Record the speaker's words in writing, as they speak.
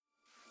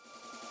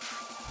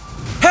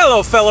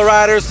Hello, fellow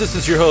riders. This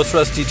is your host,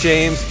 Rusty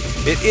James.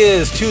 It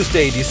is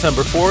Tuesday,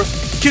 December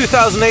 4th,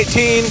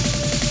 2018,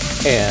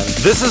 and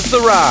this is The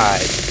Ride.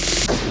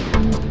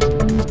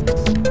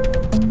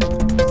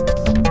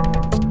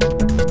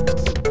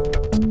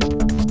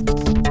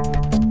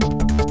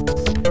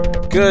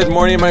 Good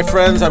morning, my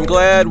friends. I'm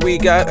glad we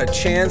got a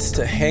chance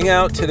to hang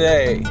out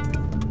today.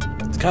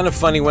 It's kind of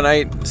funny when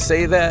I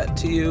say that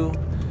to you.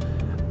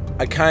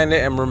 I kind of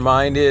am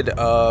reminded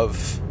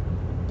of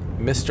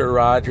Mr.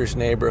 Rogers'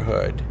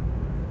 Neighborhood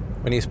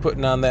when he's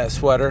putting on that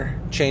sweater,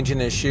 changing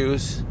his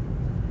shoes.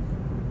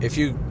 If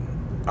you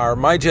are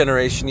my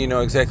generation, you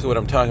know exactly what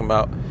I'm talking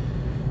about.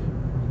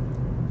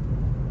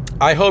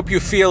 I hope you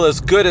feel as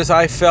good as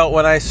I felt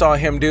when I saw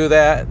him do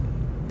that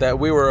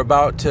we were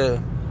about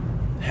to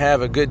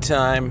have a good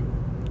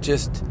time,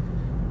 just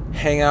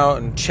hang out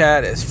and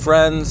chat as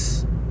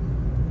friends,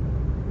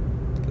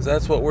 because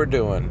that's what we're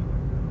doing.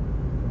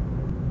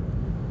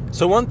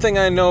 So one thing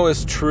I know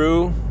is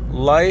true: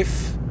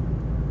 life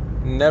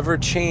never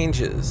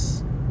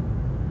changes.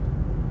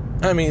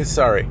 I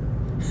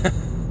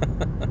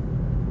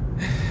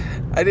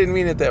didn't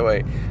mean it that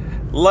way.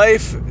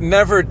 Life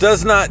never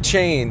does not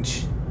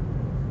change.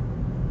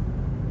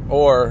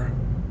 Or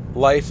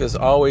life is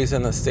always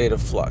in a state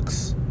of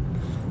flux.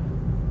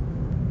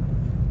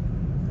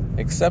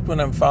 Except when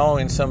I'm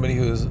following somebody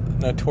who's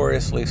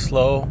notoriously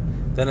slow,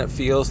 then it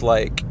feels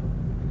like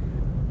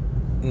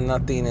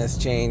nothing is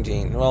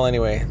changing. Well,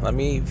 anyway, let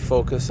me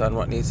focus on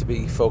what needs to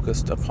be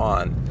focused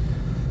upon.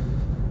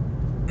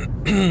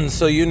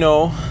 So you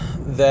know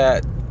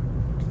that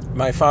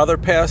my father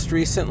passed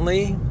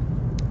recently,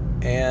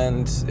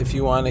 and if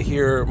you want to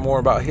hear more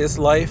about his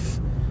life,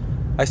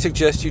 I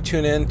suggest you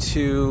tune in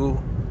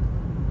to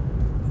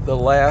the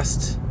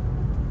last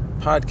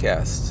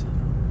podcast,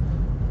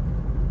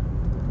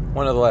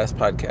 one of the last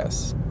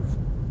podcasts.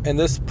 And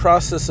this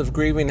process of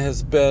grieving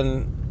it's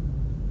been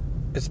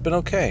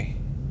okay.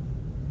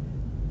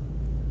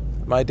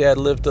 My dad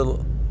lived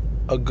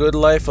a good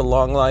life, a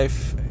long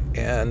life,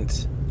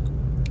 and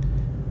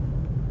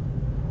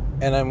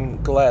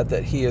I'm glad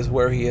that he is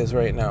where he is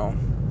right now.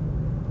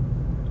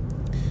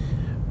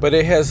 But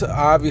it has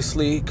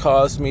obviously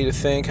caused me to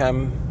think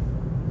I'm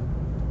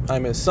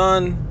his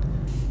son,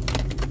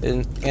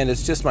 and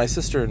it's just my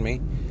sister and me,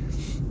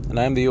 and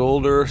I'm the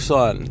older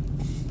son.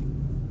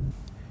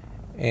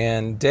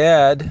 And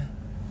Dad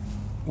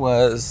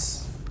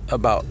was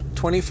about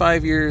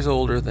 25 years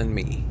older than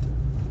me.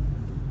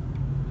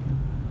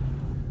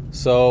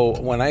 So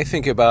when I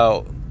think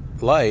about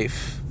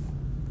life,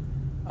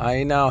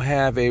 I now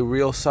have a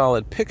real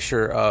solid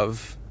picture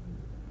of,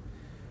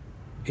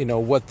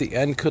 what the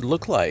end could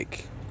look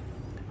like.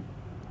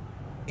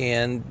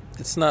 And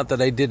it's not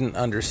that I didn't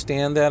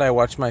understand that. I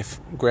watched my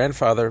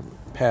grandfather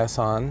pass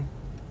on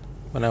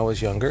when I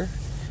was younger.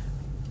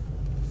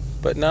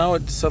 But now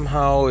it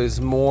somehow is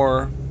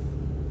more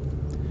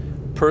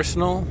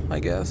personal, I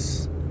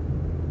guess.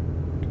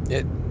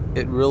 It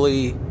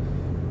really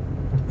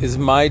is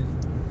my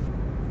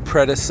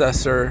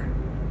predecessor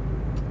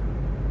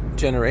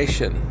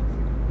generation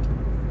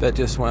that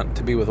just went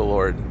to be with the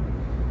Lord.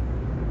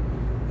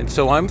 And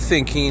so I'm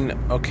thinking,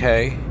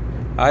 okay,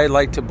 I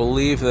like to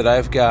believe that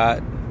I've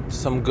got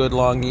some good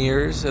long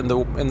years, and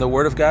the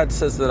Word of God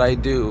says that I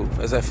do.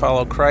 As I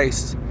follow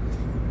Christ,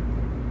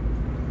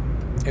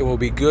 it will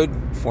be good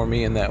for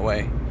me in that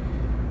way.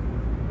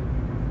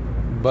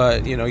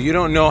 But, you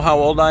don't know how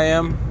old I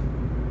am.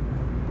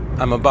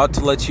 I'm about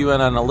to let you in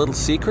on a little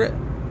secret.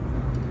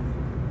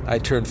 I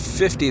turned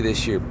 50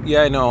 this year.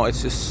 Yeah, I know,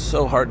 it's just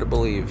so hard to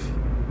believe.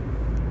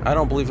 I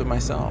don't believe it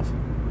myself.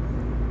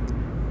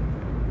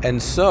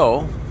 And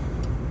so,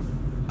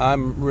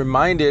 I'm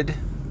reminded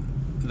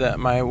that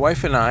my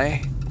wife and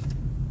I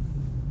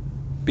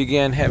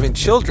began having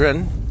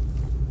children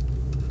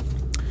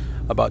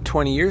about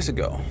 20 years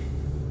ago.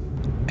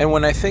 And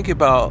when I think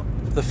about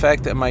the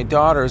fact that my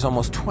daughter is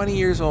almost 20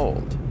 years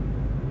old,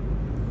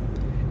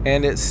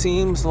 and it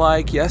seems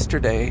like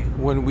yesterday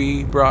when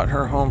we brought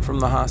her home from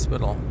the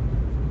hospital,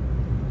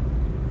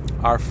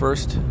 our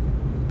first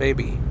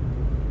baby.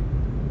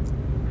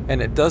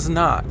 And it does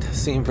not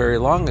seem very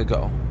long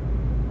ago.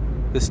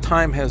 This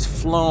time has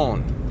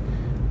flown.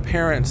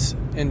 Parents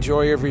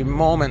enjoy every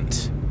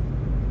moment.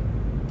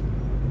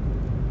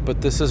 But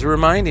this is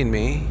reminding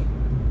me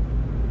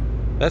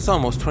that's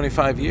almost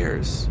 25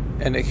 years,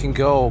 and it can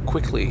go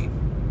quickly.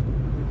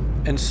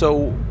 And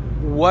so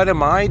what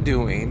am I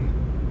doing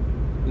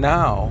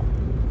now?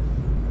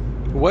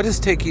 What is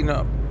taking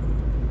up?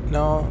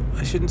 No,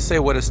 I shouldn't say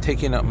what is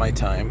taking up my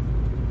time.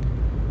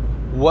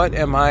 What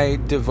am I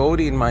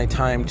devoting my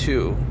time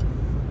to?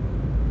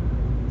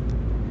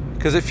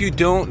 Because if you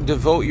don't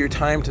devote your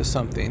time to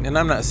something, and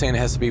I'm not saying it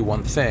has to be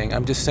one thing,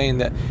 I'm just saying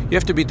that you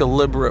have to be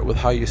deliberate with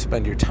how you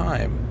spend your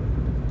time.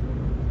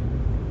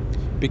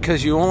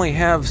 Because you only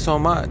have so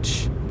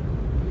much.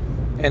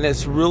 And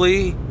it's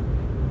really,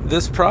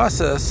 this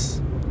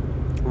process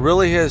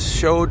really has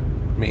showed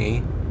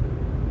me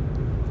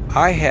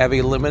I have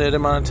a limited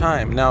amount of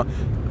time. Now,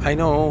 I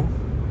know,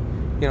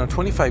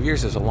 25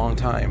 years is a long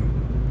time.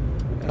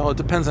 Well, it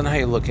depends on how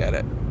you look at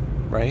it,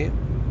 right?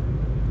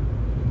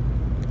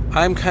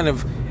 I'm kind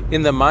of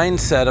in the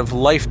mindset of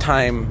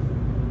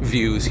lifetime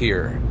views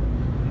here.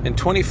 And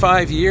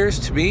 25 years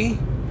to me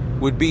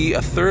would be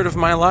a third of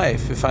my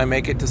life if I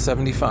make it to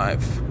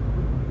 75.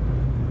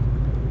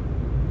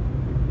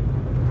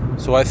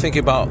 So I think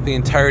about the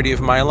entirety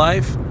of my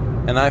life,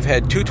 and I've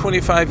had two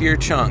 25-year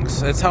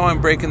chunks. That's how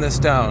I'm breaking this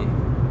down.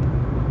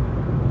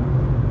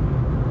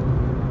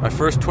 My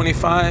first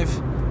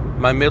 25,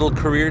 my middle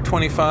career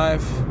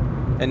 25,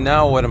 and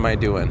now what am I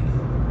doing?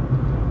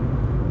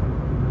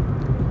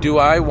 Do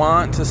I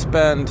want to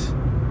spend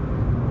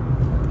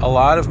a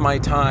lot of my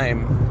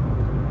time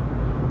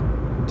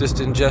just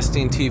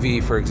ingesting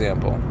TV, for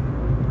example?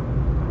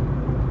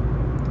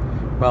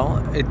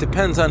 Well, it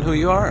depends on who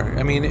you are.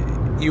 I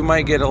mean, you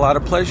might get a lot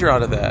of pleasure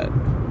out of that.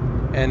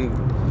 And,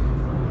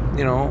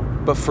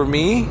 but for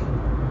me,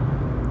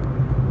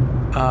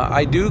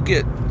 I do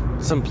get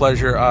some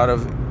pleasure out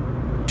of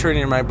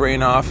turning my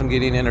brain off and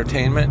getting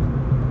entertainment.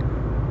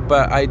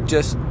 But I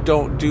just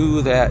don't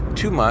do that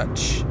too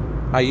much.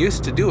 I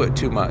used to do it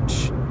too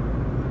much.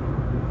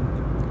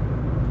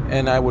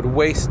 And I would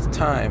waste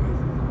time.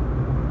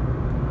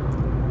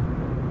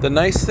 The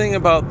nice thing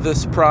about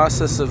this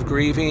process of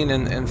grieving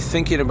and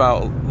thinking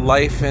about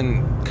life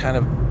in kind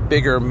of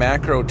bigger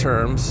macro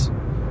terms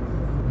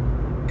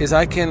is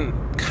I can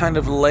kind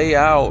of lay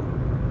out.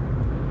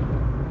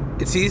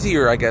 It's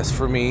easier, I guess,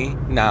 for me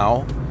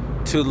now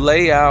to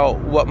lay out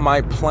what's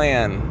my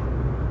plan.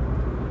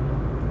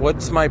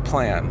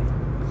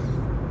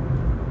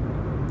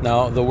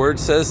 Now, the word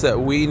says that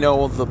we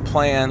know the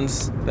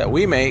plans that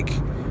we make,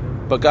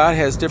 but God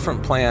has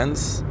different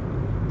plans,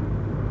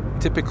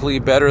 typically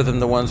better than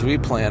the ones we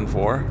plan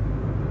for.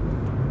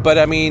 But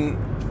I mean,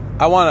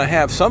 I want to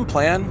have some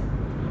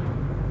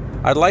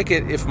plan. I'd like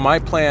it if my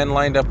plan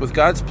lined up with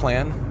God's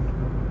plan,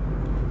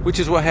 which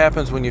is what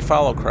happens when you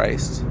follow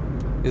Christ,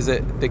 is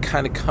that they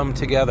kind of come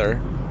together.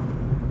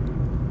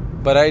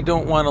 But I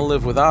don't want to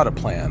live without a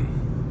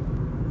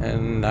plan.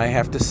 And I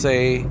have to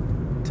say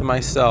to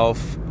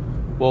myself,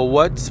 well,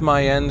 what's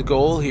my end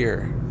goal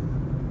here?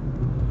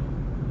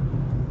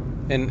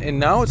 And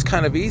now it's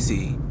kind of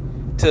easy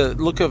to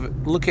look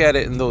at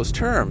it in those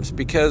terms,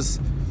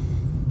 because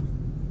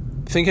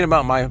thinking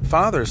about my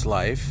father's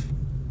life,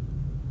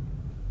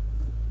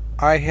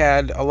 I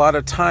had a lot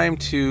of time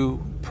to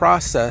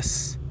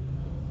process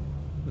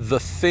the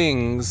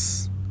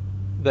things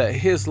that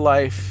his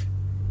life,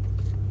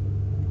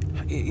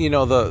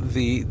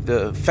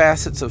 the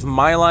facets of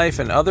my life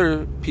and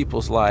other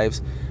people's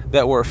lives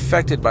that were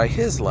affected by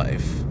his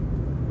life.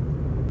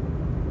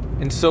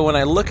 And so when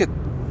I look at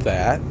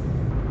that,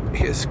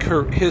 his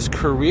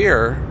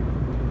career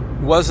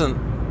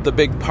wasn't the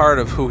big part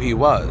of who he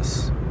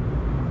was.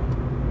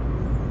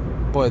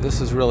 Boy,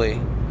 this is really,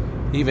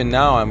 even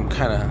now I'm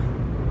kind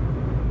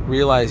of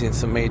realizing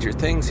some major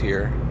things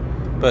here.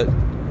 But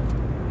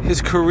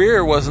his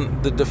career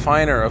wasn't the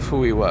definer of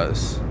who he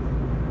was.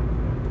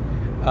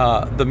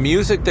 The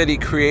music that he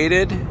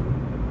created,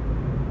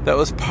 that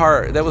was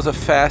a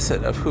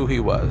facet of who he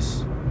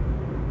was.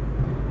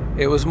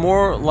 It was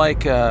more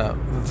like a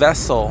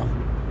vessel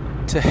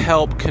to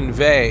help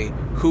convey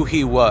who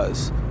he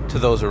was to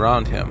those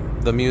around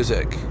him. The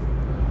music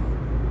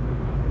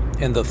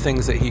and the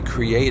things that he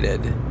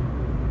created,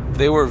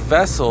 they were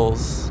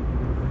vessels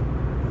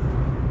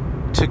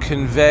to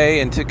convey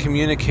and to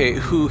communicate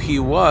who he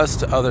was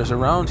to others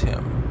around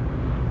him.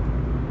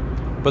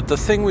 But the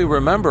thing we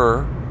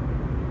remember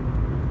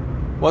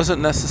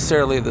wasn't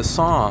necessarily the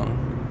song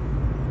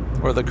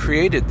or the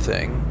created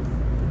thing,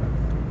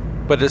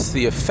 but it's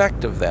the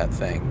effect of that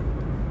thing.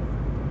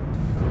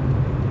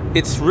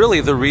 It's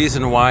really the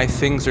reason why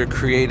things are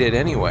created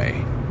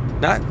anyway.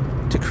 Not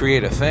to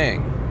create a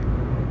thing,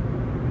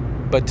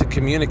 but to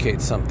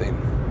communicate something,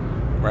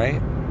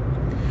 right?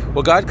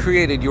 Well, God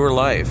created your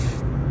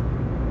life.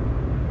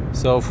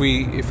 So if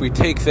we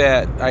take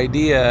that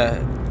idea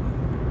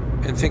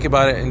and think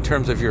about it in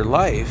terms of your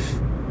life,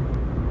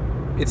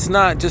 it's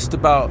not just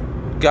about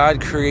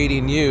God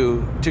creating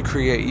you to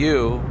create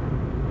you,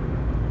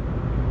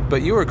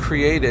 but you were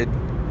created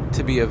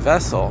to be a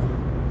vessel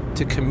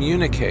to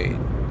communicate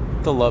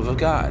the love of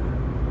God.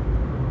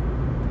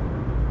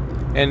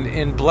 And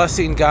in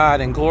blessing God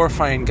and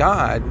glorifying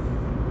God,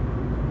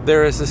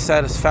 there is a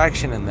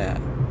satisfaction in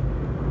that.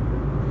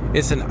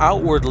 It's an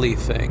outwardly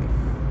thing.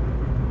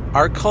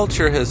 Our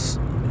culture has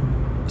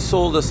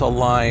sold us a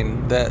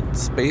line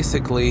that's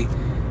basically,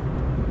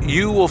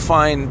 you will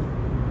find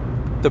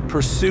the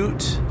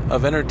pursuit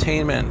of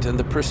entertainment and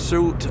the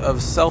pursuit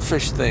of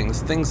selfish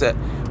things that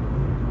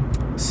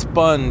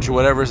sponge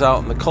whatever's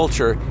out in the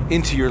culture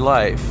into your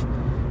life.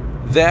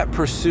 That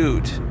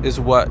pursuit is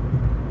what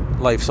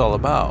life's all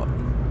about.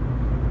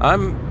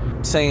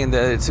 I'm saying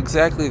that it's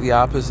exactly the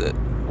opposite.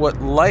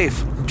 What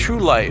life, true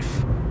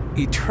life,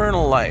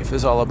 eternal life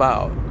is all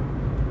about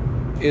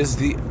is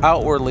the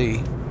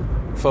outwardly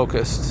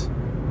focused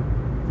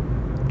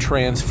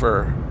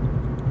transfer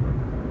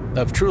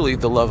of truly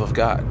the love of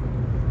God.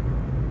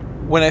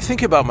 When I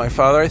think about my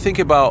father, I think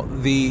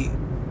about the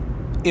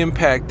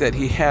impact that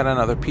he had on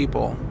other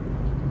people.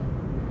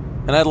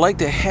 And I'd like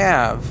to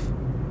have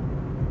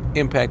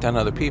impact on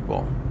other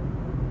people.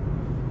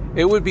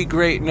 It would be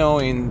great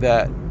knowing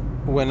that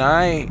when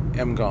I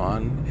am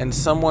gone and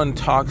someone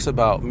talks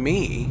about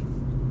me,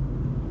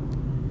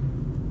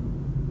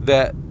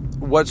 that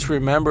what's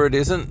remembered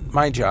isn't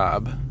my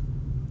job.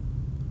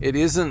 It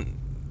isn't,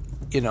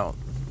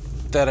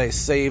 that I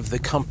saved the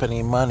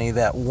company money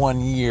that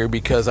 1 year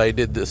because I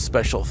did this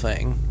special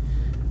thing.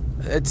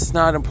 It's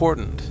not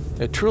important.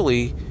 It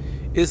truly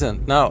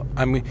isn't. Now,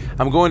 I'm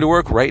going to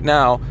work right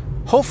now,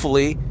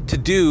 hopefully to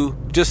do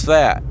just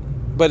that.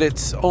 But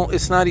it's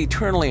not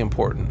eternally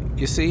important,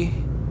 you see?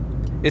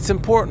 It's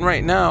important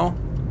right now,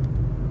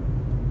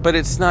 but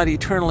it's not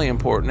eternally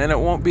important, and it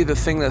won't be the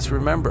thing that's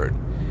remembered.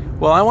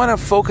 Well, I want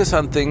to focus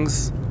on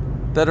things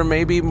that are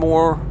maybe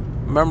more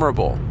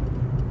memorable.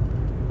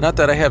 Not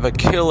that I have a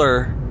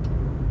killer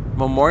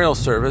memorial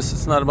service.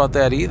 It's not about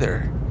that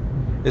either.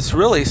 It's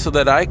really so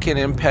that I can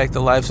impact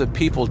the lives of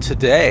people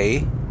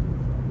today,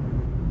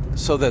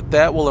 so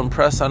that will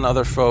impress on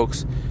other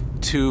folks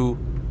to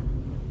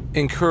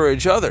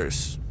encourage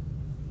others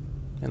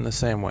in the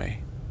same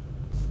way.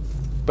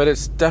 But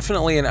it's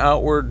definitely an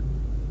outward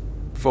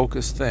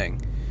focused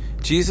thing.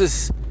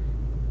 Jesus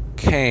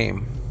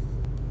came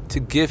to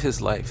give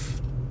his life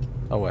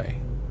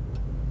away.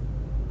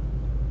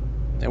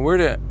 And we're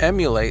to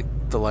emulate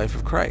the life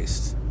of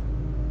Christ.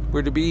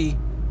 We're to be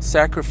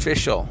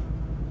sacrificial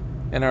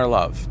in our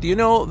love. Do you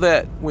know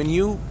that when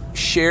you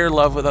share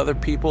love with other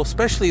people,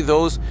 especially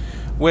those,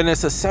 when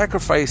it's a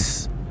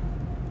sacrifice,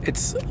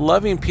 it's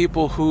loving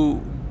people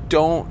who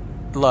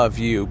don't love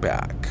you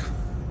back.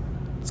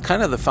 It's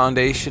kind of the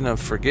foundation of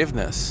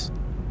forgiveness.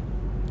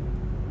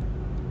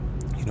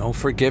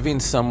 Forgiving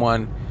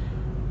someone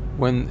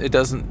when it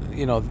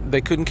doesn't,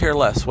 they couldn't care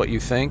less what you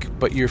think,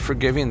 but you're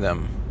forgiving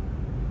them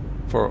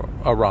for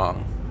a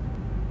wrong.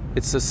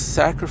 It's a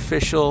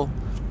sacrificial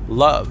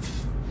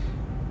love.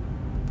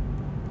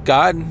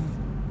 God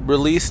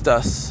released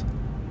us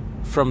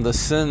from the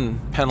sin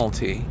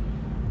penalty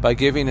by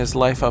giving his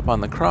life up on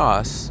the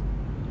cross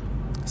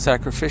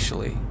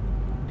sacrificially.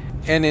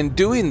 And in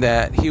doing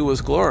that, he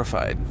was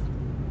glorified.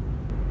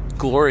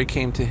 Glory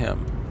came to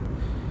him.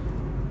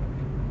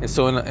 And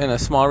so in a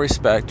small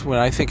respect, when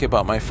I think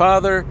about my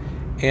Father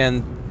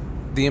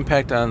and the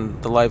impact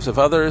on the lives of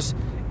others,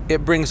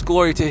 it brings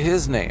glory to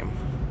his name.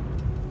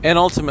 And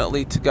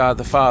ultimately to God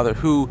the Father,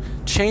 who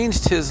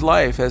changed his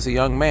life as a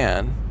young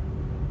man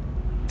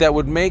that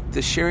would make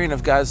the sharing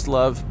of God's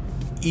love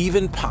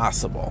even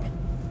possible.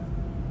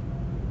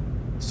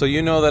 So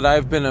that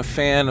I've been a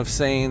fan of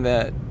saying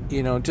that,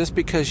 just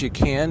because you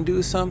can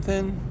do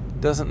something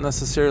doesn't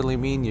necessarily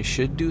mean you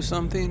should do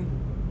something.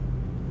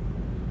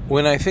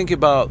 When I think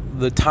about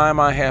the time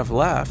I have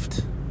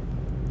left,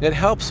 it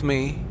helps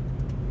me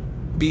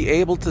be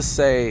able to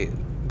say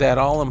that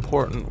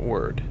all-important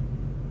word.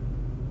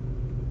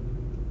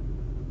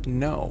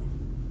 No.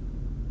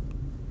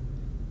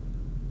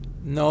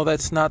 No,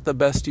 that's not the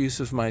best use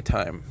of my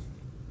time.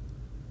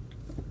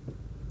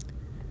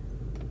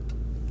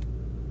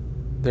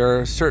 There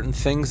are certain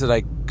things that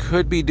I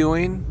could be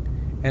doing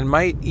and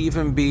might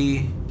even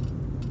be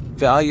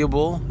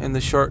valuable in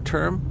the short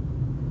term.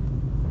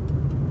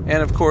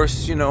 And of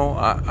course,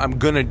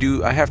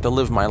 I have to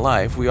live my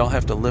life. We all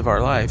have to live our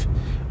life.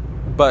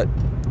 But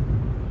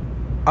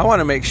I want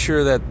to make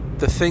sure that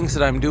the things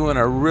that I'm doing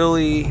are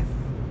really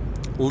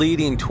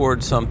leading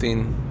towards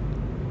something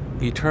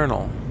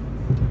eternal.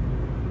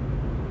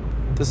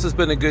 This has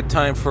been a good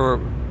time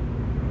for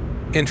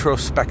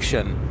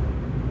introspection.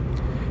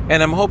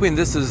 And I'm hoping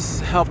this is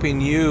helping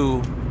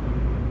you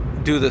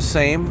do the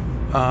same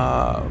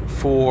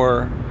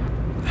for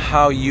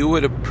how you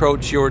would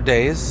approach your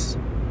days.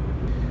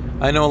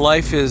 I know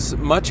life is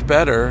much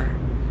better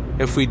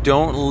if we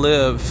don't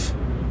live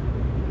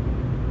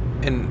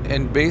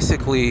and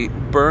basically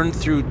burn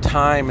through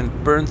time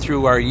and burn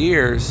through our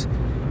years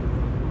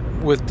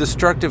with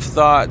destructive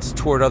thoughts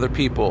toward other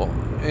people,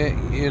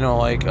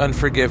 like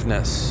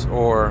unforgiveness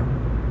or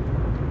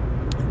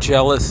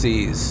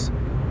jealousies,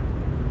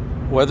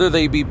 whether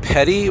they be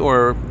petty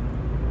or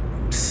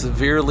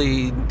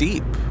severely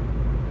deep.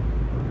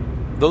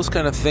 Those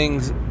kind of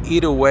things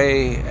eat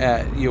away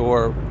at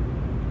your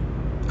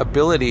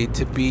ability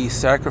to be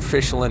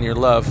sacrificial in your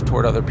love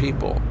toward other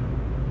people.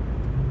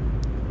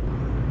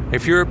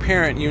 If you're a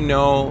parent, you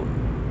know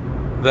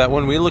that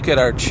when we look at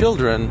our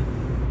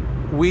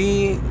children,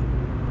 we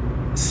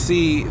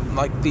see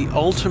like the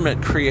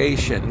ultimate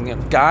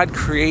creation, God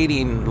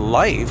creating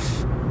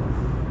life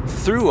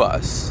through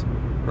us,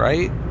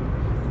 right?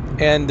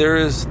 And there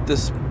is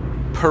this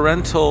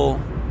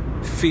parental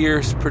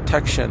fierce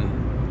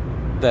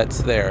protection that's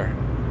there.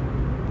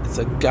 It's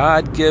a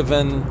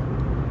God-given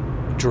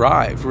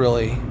drive,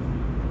 really.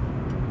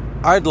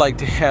 I'd like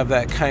to have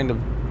that kind of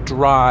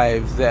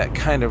drive, that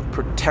kind of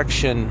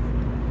protection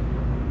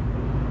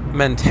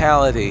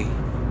mentality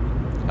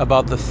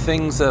about the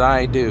things that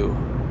I do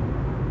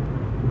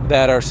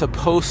that are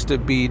supposed to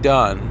be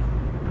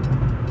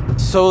done,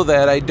 so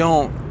that I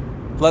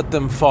don't let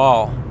them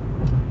fall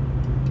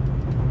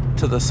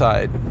to the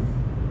side.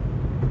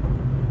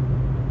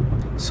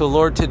 So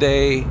Lord,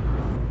 today,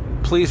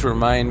 please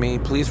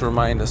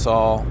remind us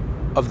all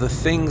of the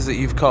things that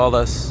you've called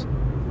us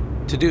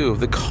to do,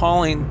 the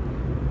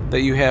calling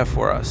that you have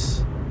for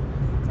us.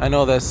 I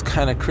know that's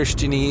kind of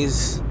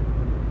Christianese,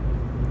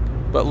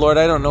 but Lord,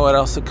 I don't know what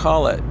else to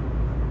call it.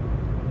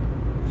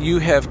 You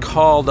have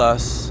called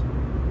us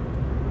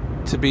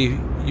to be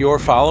your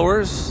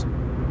followers,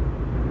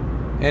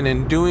 and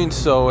in doing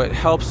so, it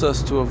helps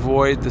us to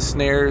avoid the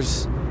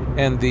snares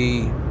and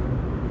the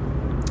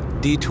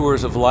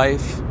detours of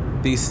life,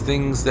 these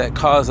things that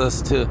cause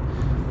us to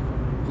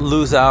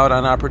lose out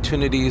on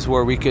opportunities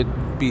where we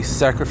could be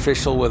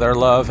sacrificial with our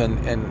love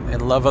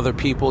and love other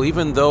people,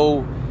 even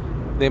though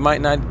they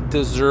might not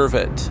deserve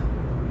it,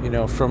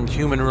 from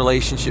human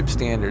relationship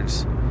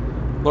standards.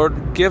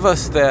 Lord, give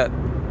us that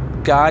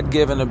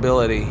God-given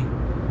ability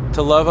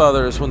to love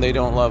others when they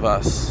don't love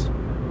us.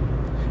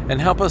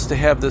 And help us to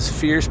have this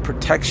fierce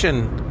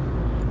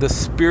protection, the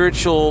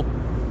spiritual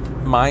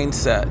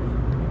mindset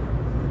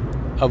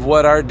of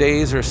what our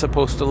days are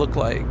supposed to look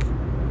like,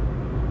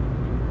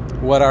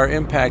 what our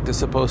impact is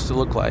supposed to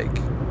look like,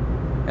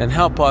 and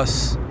help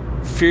us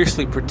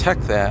fiercely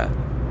protect that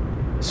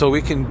so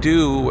we can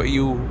do what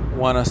you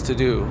want us to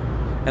do.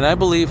 And I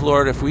believe,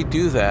 Lord, if we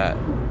do that,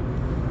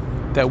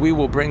 that we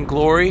will bring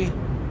glory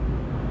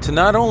to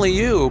not only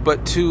you,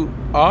 but to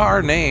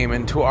our name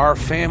and to our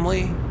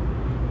family.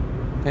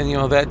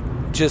 And, that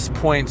just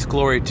points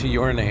glory to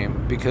your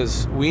name,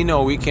 because we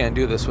know we can't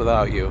do this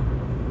without you.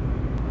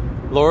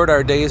 Lord,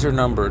 our days are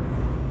numbered.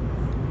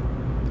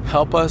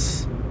 Help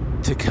us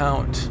to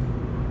count.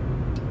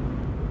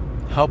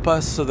 Help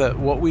us so that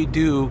what we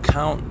do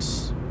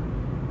counts.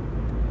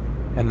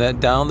 And that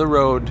down the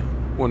road,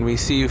 when we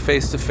see you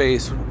face to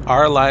face,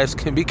 our lives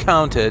can be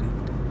counted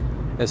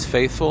as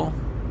faithful,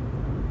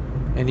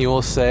 and you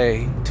will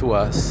say to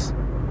us,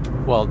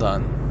 well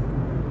done.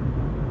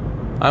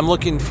 I'm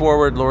looking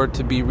forward, Lord,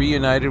 to be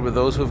reunited with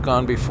those who have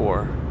gone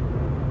before.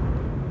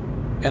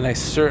 And I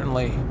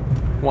certainly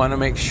want to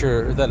make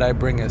sure that I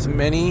bring as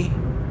many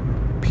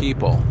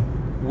people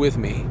with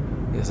me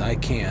as I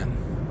can.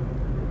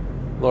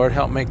 Lord,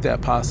 help make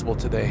that possible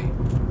today.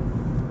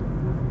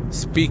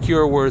 Speak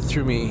your word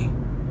through me,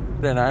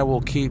 and I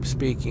will keep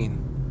speaking.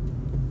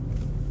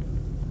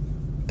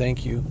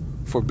 Thank you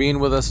for being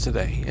with us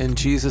today. In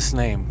Jesus'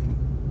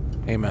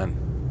 name, amen.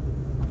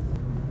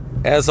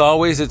 As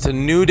always, it's a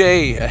new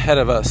day ahead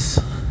of us,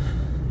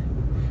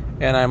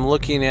 and I'm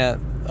looking at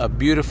a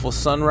beautiful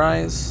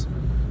sunrise.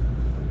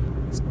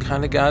 It's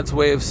kind of God's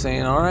way of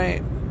saying, all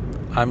right,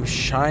 I'm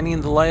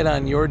shining the light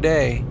on your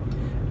day.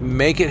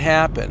 Make it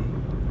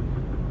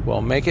happen.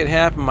 Well, make it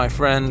happen, my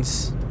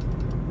friends.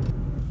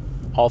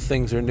 All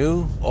things are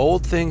new.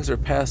 Old things are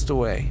passed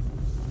away.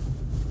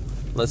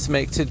 Let's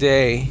make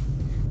today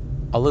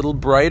a little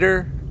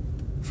brighter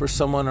for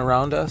someone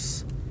around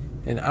us.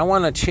 And I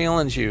want to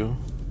challenge you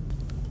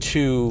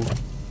to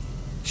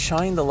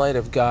shine the light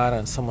of God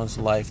on someone's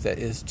life that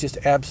is just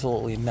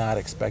absolutely not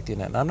expecting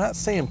it. And I'm not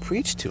saying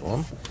preach to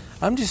them.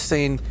 I'm just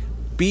saying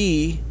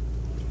be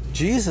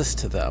Jesus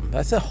to them.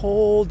 That's a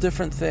whole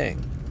different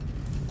thing.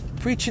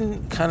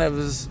 Preaching kind of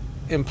is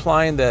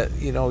implying that,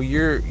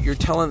 you're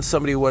telling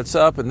somebody what's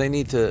up and they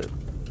need to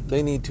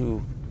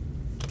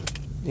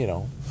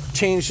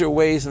change their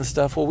ways and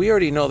stuff. Well, we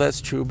already know that's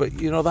true, but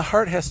the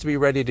heart has to be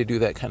ready to do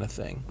that kind of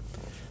thing.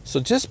 So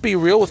just be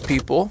real with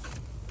people.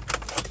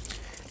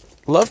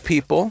 Love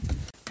people,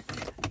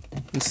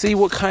 and see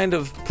what kind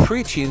of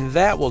preaching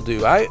that will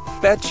do. I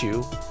bet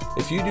you,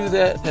 if you do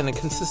that on a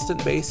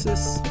consistent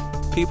basis,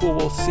 people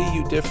will see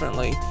you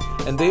differently,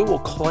 and they will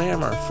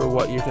clamor for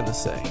what you're going to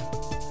say.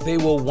 They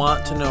will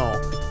want to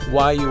know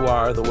why you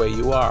are the way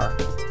you are.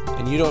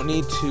 And you don't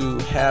need to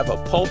have a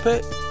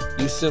pulpit.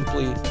 You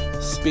simply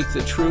speak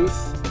the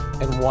truth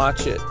and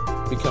watch it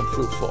become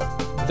fruitful.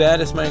 That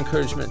is my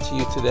encouragement to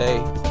you today.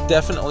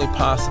 Definitely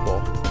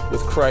possible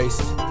with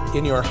Christ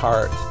in your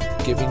heart,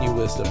 giving you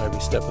wisdom every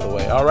step of the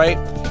way. All right?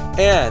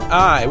 And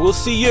I will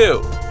see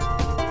you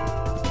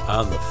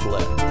on the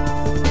flip.